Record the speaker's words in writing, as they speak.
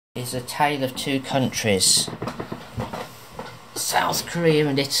is a tale of two countries, South Korea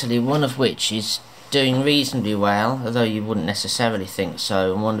and Italy, one of which is doing reasonably well, although you wouldn't necessarily think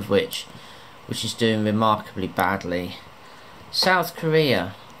so, and one of which is doing remarkably badly. South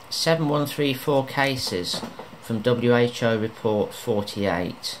Korea, 7134 cases from WHO report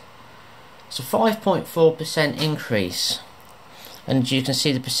 48. It's a 5.4% increase, and you can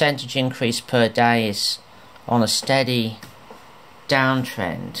see the percentage increase per day is on a steady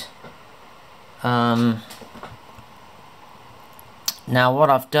downtrend. Now what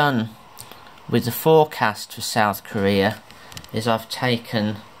I've done with the forecast for South Korea is I've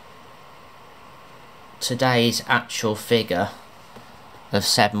taken today's actual figure of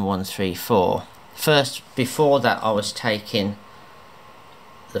 7134. First, before that, I was taking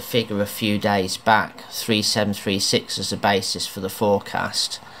the figure a few days back, 3736, as a basis for the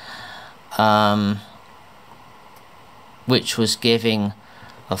forecast, which was giving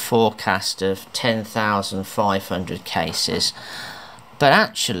a forecast of 10,500 cases. But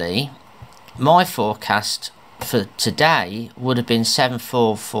actually, my forecast for today would have been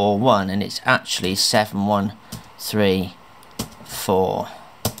 7441, and it's actually 7134.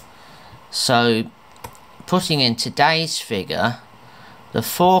 So, putting in today's figure, the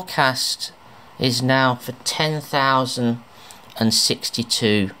forecast is now for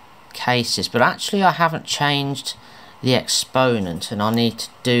 10,062 cases. But actually, I haven't changed the exponent, and I need to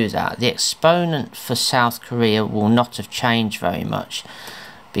do that. The exponent for South Korea will not have changed very much,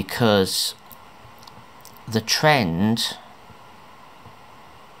 because the trend,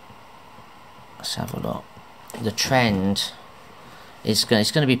 let's have a look, the trend is going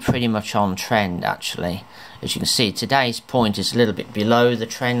to be pretty much on trend. Actually, as you can see, today's point is a little bit below the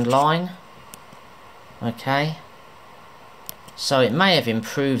trend line. Okay, so it may have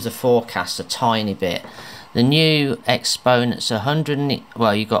improved the forecast a tiny bit. The new exponent's 100,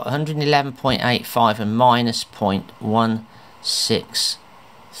 well, you got 111.85 and minus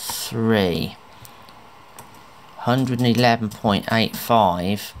 0.163.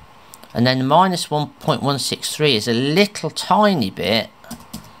 111.85, and then the minus 1.163 is a little tiny bit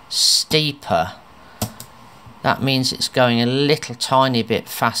steeper. That means it's going a little tiny bit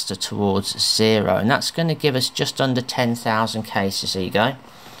faster towards zero, and that's going to give us just under 10,000 cases. There you go.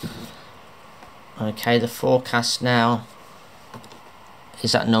 Okay, the forecast now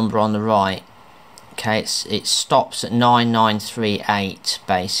is that number on the right. Okay, it stops at 9938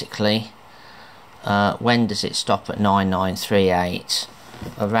 basically. When does it stop at 9938?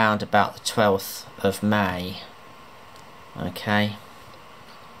 Around about the 12th of May. Okay,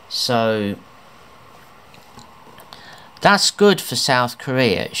 so that's good for South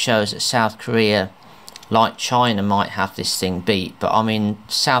Korea. It shows that South Korea, like China, might have this thing beat, but I mean,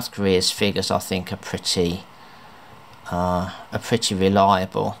 South Korea's figures I think are pretty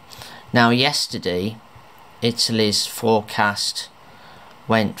reliable. Now, yesterday, Italy's forecast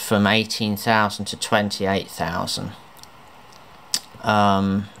went from 18,000 to 28,000,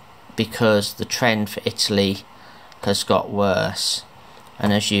 because the trend for Italy has got worse.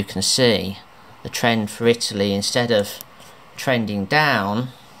 And as you can see, the trend for Italy, instead of trending down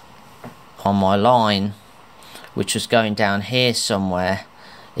on my line, which was going down here somewhere,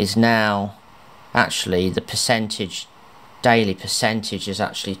 is now actually the daily percentage is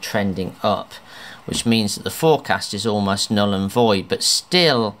actually trending up, which means that the forecast is almost null and void, but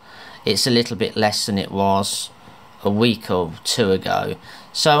still it's a little bit less than it was a week or two ago.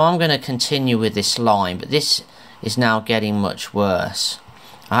 So I'm going to continue with this line, but this is now getting much worse.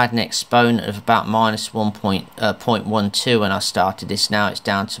 I had an exponent of about minus 0.12 when I started this. Now it's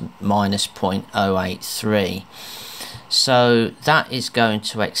down to minus 0.083. So that is going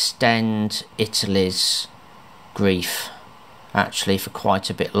to extend Italy's grief actually for quite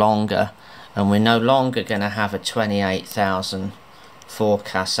a bit longer, and we're no longer going to have a 28,000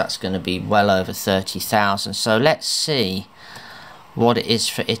 forecast. That's going to be well over 30,000. So let's see what it is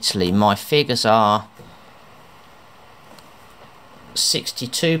for Italy. My figures are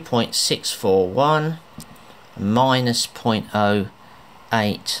 62.641 minus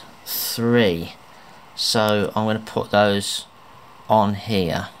 0.083. So I'm going to put those on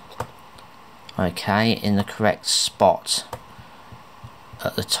here, okay, in the correct spot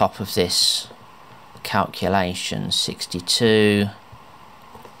at the top of this calculation.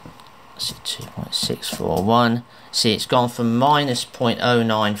 62.641. See, it's gone from minus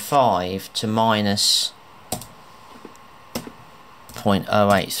 0.095 to minus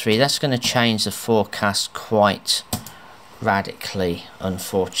 0.083. That's going to change the forecast quite radically,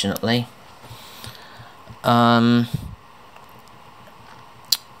 unfortunately. And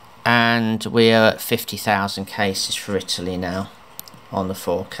we are at 50,000 cases for Italy now. on the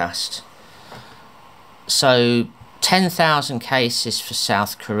forecast. So 10,000 cases for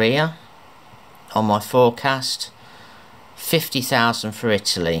South Korea on my forecast, 50,000 for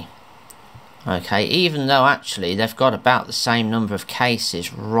Italy. Okay, even though actually they've got about the same number of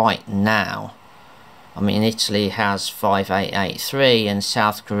cases right now. I mean, Italy has 5883 and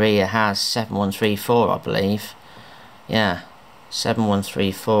South Korea has 7134, I believe. Yeah,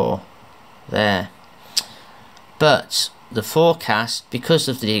 7134 there. But the forecast, because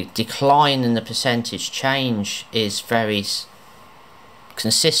of the decline in the percentage change, is very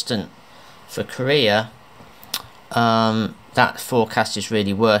consistent for Korea. That forecast is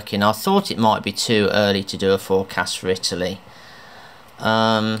really working. I thought it might be too early to do a forecast for Italy.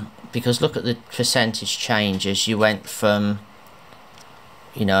 Because look at the percentage changes. You went from,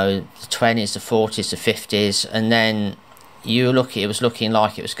 you know, the 20s, the 40s, the 50s, and then it was looking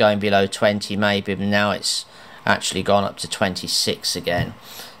like it was going below 20 maybe, but now it's actually gone up to 26 again.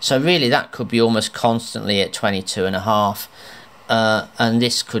 So really that could be almost constantly at 22.5, and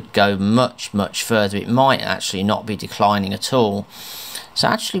this could go much further. It might actually not be declining at all. So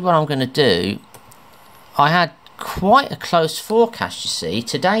actually what I'm going to do, I had quite a close forecast, you see.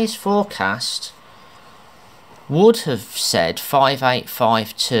 Today's forecast would have said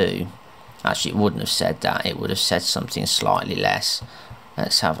 5852. Actually, it wouldn't have said that. It would have said something slightly less.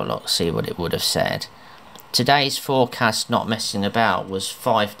 Let's have a look, see what it would have said. Today's forecast, not messing about, was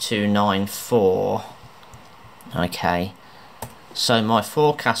 5294. Okay, so my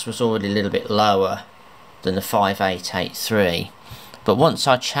forecast was already a little bit lower than the 5883. But once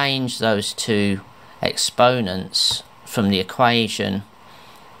I changed those two exponents from the equation,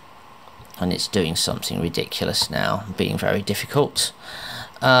 and it's doing something ridiculous now, being very difficult.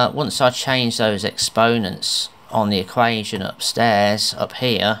 Once I change those exponents on the equation upstairs, up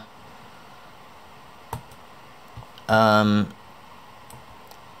here, that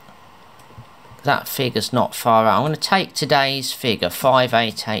figure's not far out. I'm going to take today's figure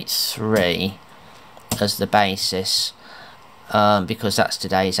 5883 as the basis, because that's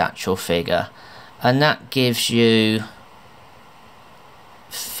today's actual figure, and that gives you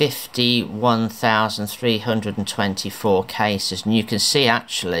 51,324 cases, and you can see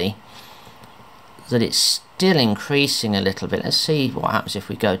actually that it's still increasing a little bit. Let's see what happens if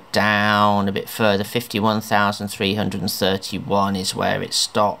we go down a bit further. 51,331 is where it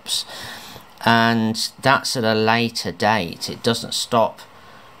stops, and that's at a later date. It doesn't stop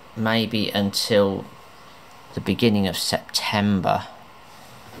maybe until the beginning of September.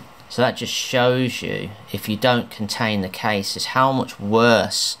 So that just shows you, if you don't contain the cases, how much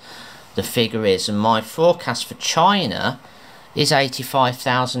worse the figure is. And my forecast for China is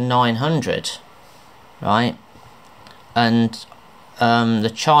 85,900, right? And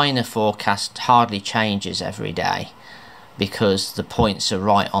the China forecast hardly changes every day because the points are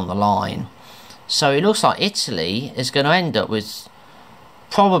right on the line. So it looks like Italy is going to end up with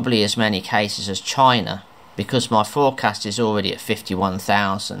probably as many cases as China, because my forecast is already at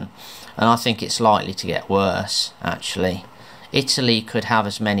 51,000, and I think it's likely to get worse actually. Italy could have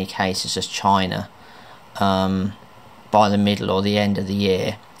as many cases as China by the middle or the end of the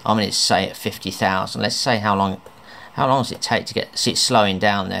year. I mean, it's say at 50,000. Let's say how long does it take to get, see it's slowing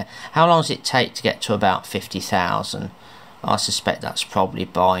down there, how long does it take to get to about 50,000? I suspect that's probably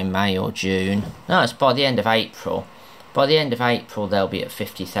by May or June. No, it's by the end of April. By the end of April they'll be at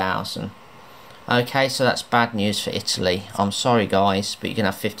 50,000. Okay, so that's bad news for Italy. I'm sorry guys, but you're going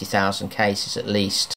to have 50,000 cases at least.